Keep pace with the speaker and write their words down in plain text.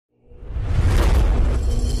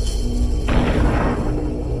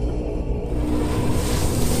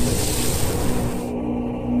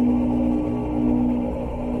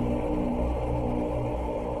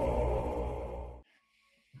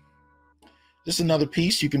This is another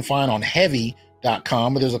piece you can find on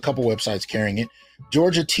heavy.com, but there's a couple websites carrying it.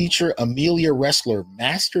 Georgia teacher Amelia Wrestler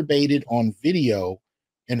masturbated on video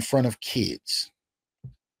in front of kids.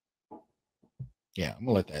 Yeah, I'm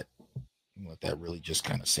gonna let that really just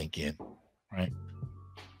kind of sink in, right?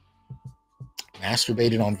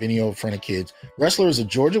 Masturbated on video in front of kids. Wrestler is a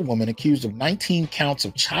Georgia woman accused of 19 counts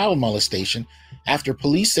of child molestation after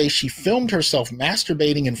police say she filmed herself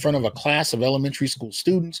masturbating in front of a class of elementary school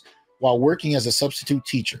students while working as a substitute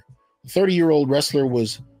teacher. The 30-year-old wrestler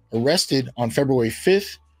was arrested on February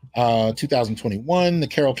 5th, 2021. The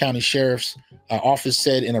Carroll County Sheriff's Office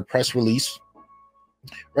said in a press release.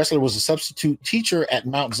 Wrestler was a substitute teacher at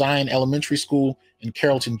Mount Zion Elementary School in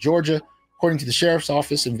Carrollton, Georgia. According to the sheriff's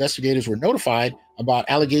office, investigators were notified about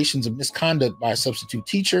allegations of misconduct by a substitute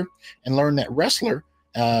teacher and learned that Wrestler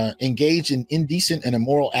engaged in indecent and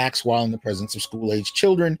immoral acts while in the presence of school-aged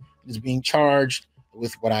children and is being charged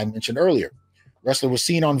with what I mentioned earlier. Wrestler was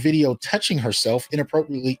seen on video touching herself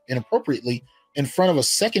inappropriately in front of a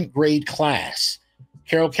second grade class.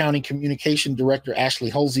 Carroll County Communication Director Ashley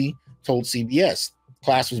Halsey told CBS.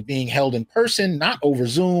 Class was being held in person, not over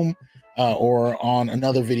Zoom or on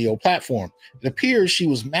another video platform. It appears she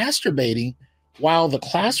was masturbating while the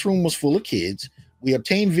classroom was full of kids. We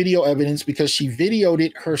obtained video evidence because she videoed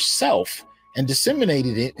it herself and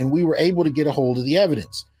disseminated it, and we were able to get a hold of the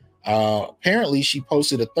evidence. Apparently, she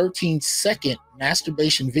posted a 13-second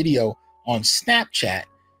masturbation video on Snapchat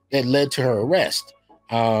that led to her arrest.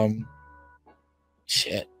 The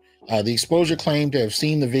exposure claimed to have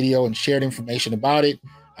seen the video and shared information about it.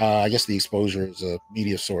 I guess the exposure is a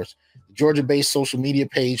media source. The Georgia-based social media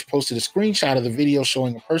page posted a screenshot of the video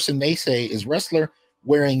showing a person they say is Wrestler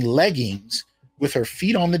wearing leggings with her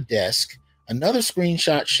feet on the desk. Another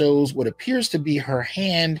screenshot shows what appears to be her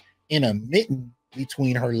hand in a mitten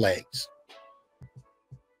between her legs.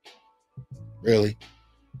 Really?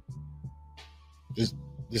 This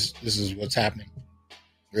is what's happening.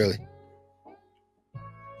 Really?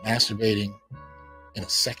 Masturbating in a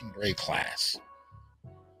second grade class.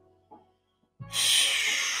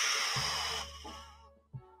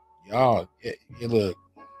 Y'all, you look.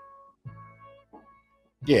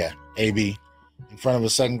 Yeah, AB, in front of a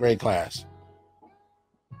second grade class.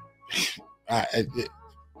 That's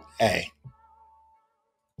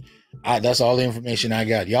all the information I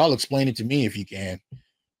got. Y'all explain it to me if you can.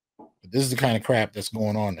 But this is the kind of crap that's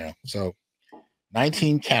going on now. So,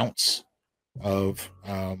 19 counts of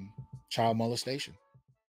child molestation.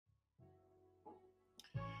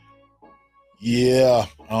 Yeah,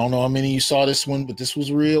 I don't know how many of you saw this one, but this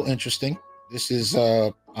was real interesting. This is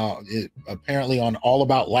apparently on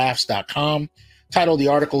allaboutlaughs.com. Title of the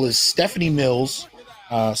article is Stephanie Mills.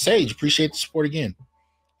 Sage, appreciate the support again.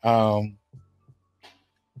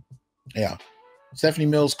 Yeah. Stephanie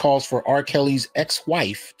Mills calls for R. Kelly's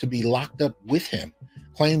ex-wife to be locked up with him.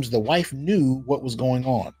 Claims the wife knew what was going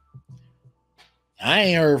on. I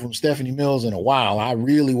ain't heard from Stephanie Mills in a while. I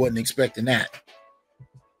really wasn't expecting that.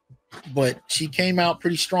 But she came out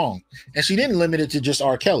pretty strong. And she didn't limit it to just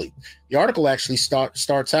R. Kelly. The article actually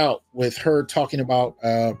starts out with her talking about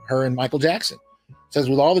her and Michael Jackson. It says,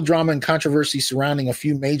 with all the drama and controversy surrounding a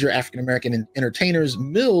few major African-American entertainers,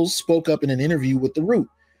 Mills spoke up in an interview with The Root.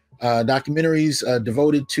 Documentaries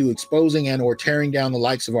devoted to exposing and or tearing down the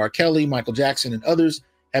likes of R. Kelly, Michael Jackson, and others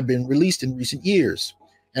have been released in recent years.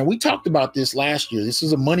 And we talked about this last year. This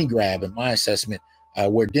is a money grab in my assessment,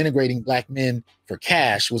 where denigrating black men for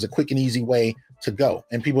cash was a quick and easy way to go.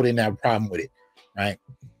 And people didn't have a problem with it, right?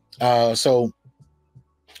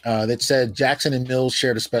 That said Jackson and Mills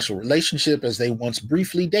shared a special relationship as they once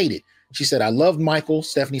briefly dated. She said, I loved Michael,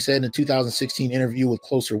 Stephanie said in a 2016 interview with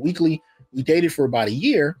Closer Weekly. We dated for about a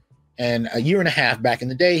year and a half back in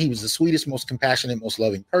the day. He was the sweetest, most compassionate, most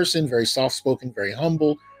loving person, very soft-spoken, very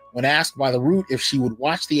humble. When asked by The Root if she would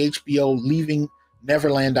watch the HBO Leaving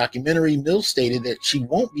Neverland documentary, Mills stated that she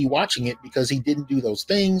won't be watching it because he didn't do those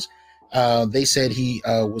things. They said he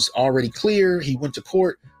was already clear. He went to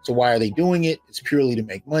court. So why are they doing it? It's purely to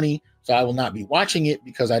make money. So I will not be watching it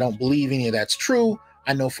because I don't believe any of that's true.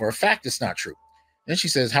 I know for a fact it's not true. Then she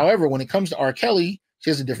says, however, when it comes to R. Kelly, she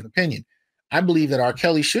has a different opinion. I believe that R.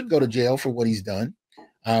 Kelly should go to jail for what he's done.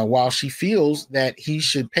 While she feels that he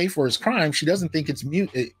should pay for his crime, she doesn't think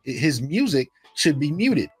his music should be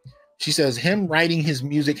muted. She says him writing his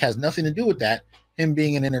music has nothing to do with that. Him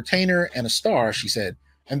being an entertainer and a star, she said.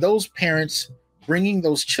 And those parents bringing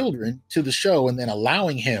those children to the show and then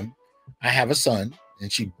allowing him, I have a son,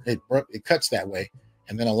 and it cuts that way.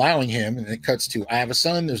 And then allowing him, and it cuts to, I have a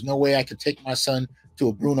son. There's no way I could take my son to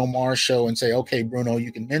a Bruno Mars show and say, okay, Bruno,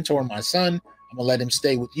 you can mentor my son. I'm going to let him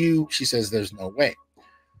stay with you. She says there's no way.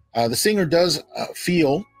 The singer does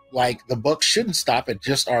feel like the buck shouldn't stop at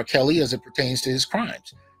just R. Kelly as it pertains to his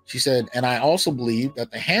crimes. She said, and I also believe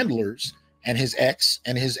that the handlers and his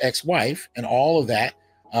ex-wife and all of that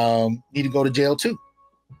need to go to jail too.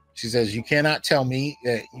 She says, you cannot tell me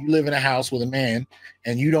that you live in a house with a man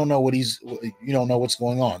and you don't know what's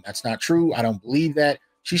going on. That's not true. I don't believe that.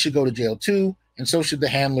 She should go to jail too, and so should the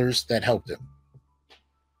handlers that helped him.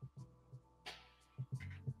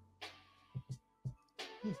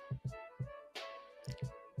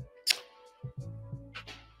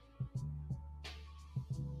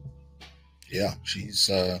 Yeah,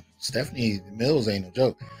 she's Stephanie Mills ain't no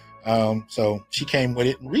joke. So she came with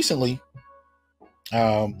it. And recently,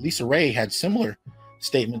 Lisa Ray had similar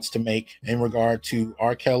statements to make in regard to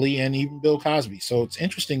R. Kelly and even Bill Cosby. So it's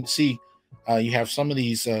interesting to see you have some of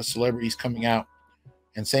these celebrities coming out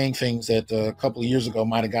and saying things that a couple of years ago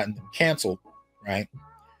might have gotten them canceled, right?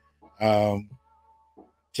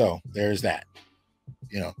 So there's that.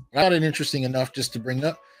 I thought it interesting enough just to bring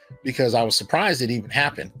up because I was surprised it even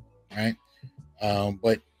happened, right?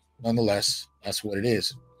 But nonetheless, that's what it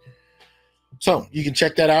is. So you can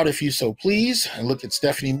check that out if you so please and look at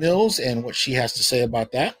Stephanie Mills and what she has to say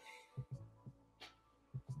about that.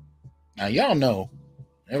 Now, y'all know,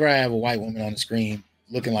 whenever I have a white woman on the screen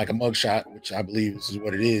looking like a mugshot, which I believe this is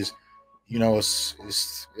what it is,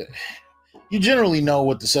 it's you generally know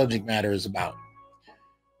what the subject matter is about.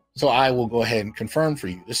 So I will go ahead and confirm for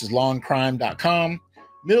you. This is longcrime.com.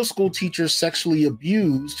 Middle school teacher sexually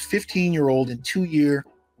abused 15-year-old in 2-year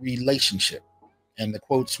relationship. And the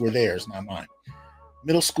quotes were theirs, not mine.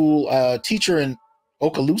 Middle school teacher in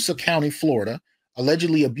Okaloosa County, Florida,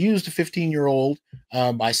 allegedly abused a 15-year-old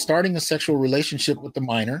by starting a sexual relationship with the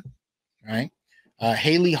minor, right?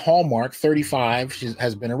 Haley Hallmark, 35,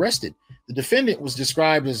 has been arrested. The defendant was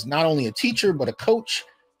described as not only a teacher, but a coach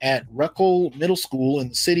at Ruckle Middle School in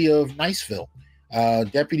the city of Niceville.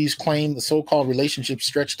 Deputies claim the so-called relationship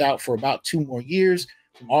stretched out for about 2 more years,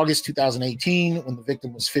 from August 2018, when the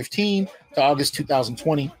victim was 15, to August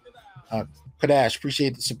 2020. Kadash,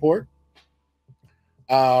 appreciate the support.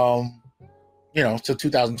 To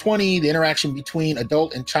 2020, the interaction between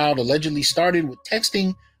adult and child allegedly started with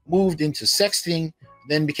texting, moved into sexting,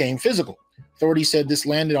 then became physical. Authorities said this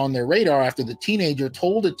landed on their radar after the teenager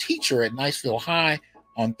told a teacher at Niceville High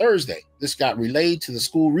on Thursday. This got relayed to the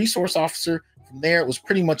school resource officer. From there, it was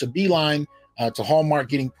pretty much a beeline to Hallmark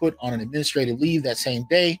getting put on an administrative leave that same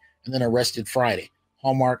day and then arrested Friday.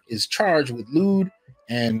 Hallmark is charged with lewd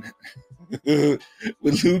and with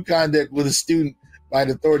lewd conduct with a student by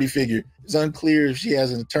an authority figure. It's unclear if she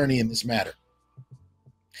has an attorney in this matter.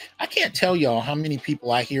 I can't tell y'all how many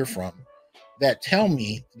people I hear from that tell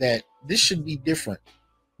me that this should be different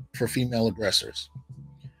for female aggressors.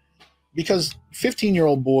 Because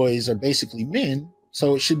 15-year-old boys are basically men,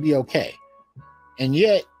 so it should be okay. And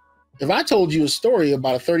yet, if I told you a story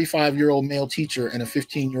about a 35-year-old male teacher and a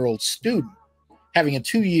 15-year-old student having a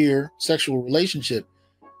 2-year sexual relationship,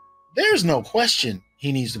 there's no question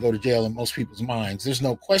he needs to go to jail in most people's minds. There's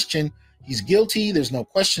no question he's guilty. There's no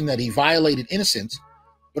question that he violated innocence.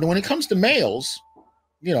 But when it comes to males,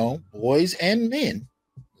 boys and men,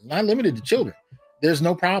 not limited to children, there's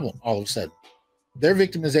no problem all of a sudden. Their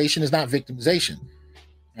victimization is not victimization,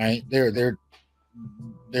 right? They're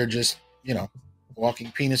just,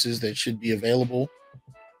 walking penises that should be available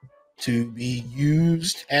to be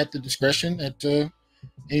used at the discretion that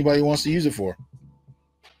anybody wants to use it for.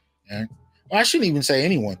 Okay? Well, I shouldn't even say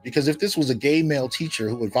anyone, because if this was a gay male teacher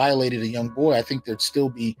who had violated a young boy, I think there'd still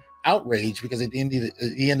be outrage, because at the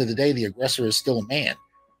end of the day, the aggressor is still a man.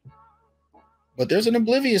 But there's an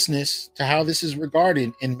obliviousness to how this is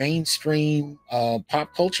regarded in mainstream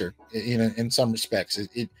pop culture, in some respects.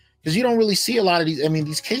 Because you don't really see a lot of these. I mean,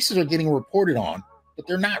 these cases are getting reported on, but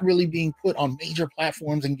they're not really being put on major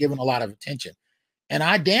platforms and given a lot of attention. And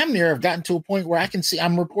I damn near have gotten to a point where I can see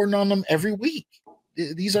I'm reporting on them every week.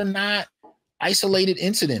 These are not isolated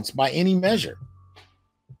incidents by any measure,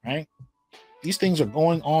 right? These things are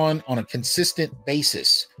going on a consistent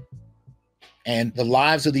basis. And the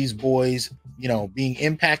lives of these boys, being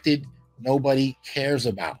impacted, nobody cares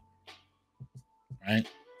about, right?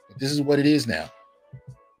 But this is what it is now.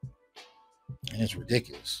 And it's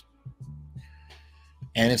ridiculous.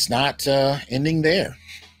 And it's not ending there,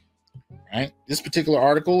 right? This particular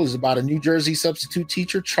article is about a New Jersey substitute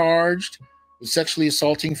teacher charged with sexually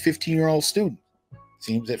assaulting 15-year-old student.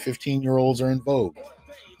 Seems that 15-year-olds are in vogue.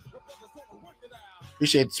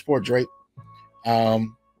 Appreciate the support, Drake.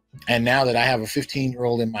 And now that I have a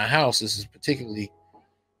 15-year-old in my house, this is particularly...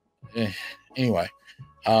 Anyway.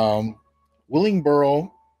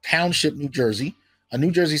 Willingboro Township, New Jersey. A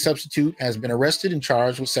New Jersey substitute has been arrested and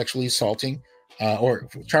charged with sexually assaulting or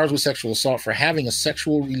charged with sexual assault for having a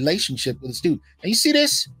sexual relationship with a student. Now, you see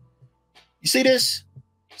this? You see this?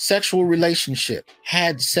 Sexual relationship,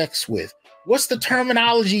 had sex with. What's the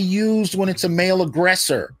terminology used when it's a male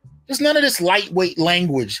aggressor? There's none of this lightweight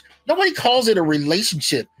language. Nobody calls it a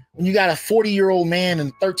relationship when you got a 40-year-old man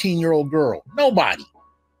and a 13-year-old girl. Nobody.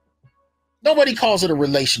 Nobody calls it a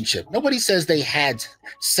relationship. Nobody says they had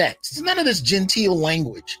sex. There's none of this genteel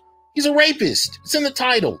language. He's a rapist. It's in the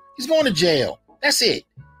title. He's going to jail. That's it.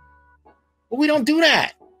 But we don't do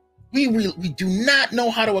that. We do not know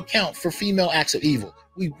how to account for female acts of evil.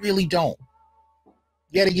 We really don't.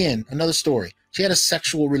 Yet again, another story. She had a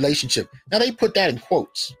sexual relationship. Now they put that in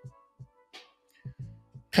quotes.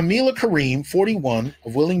 Camila Kareem, 41,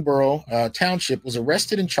 of Willingboro Township, was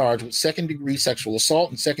arrested and charged with second-degree sexual assault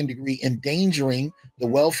and second-degree endangering the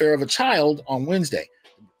welfare of a child on Wednesday.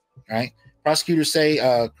 All right. Prosecutors say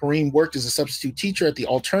Kareem worked as a substitute teacher at the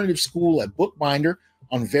alternative school at Bookbinder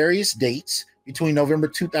on various dates between November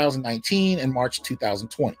 2019 and March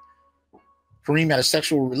 2020. Kareem had a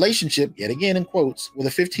sexual relationship, yet again in quotes, with a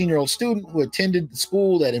 15-year-old student who attended the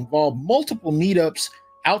school that involved multiple meetups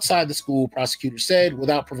outside the school, prosecutors said,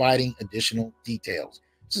 without providing additional details.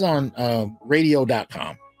 This is on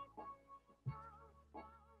radio.com.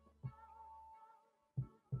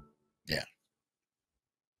 Yeah.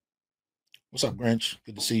 What's up, Grinch?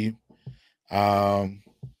 Good to see you.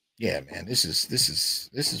 Yeah, man, this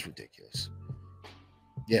is ridiculous.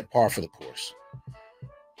 Yeah, par for the course.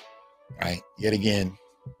 All right. Yet again,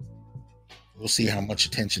 we'll see how much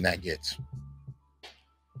attention that gets.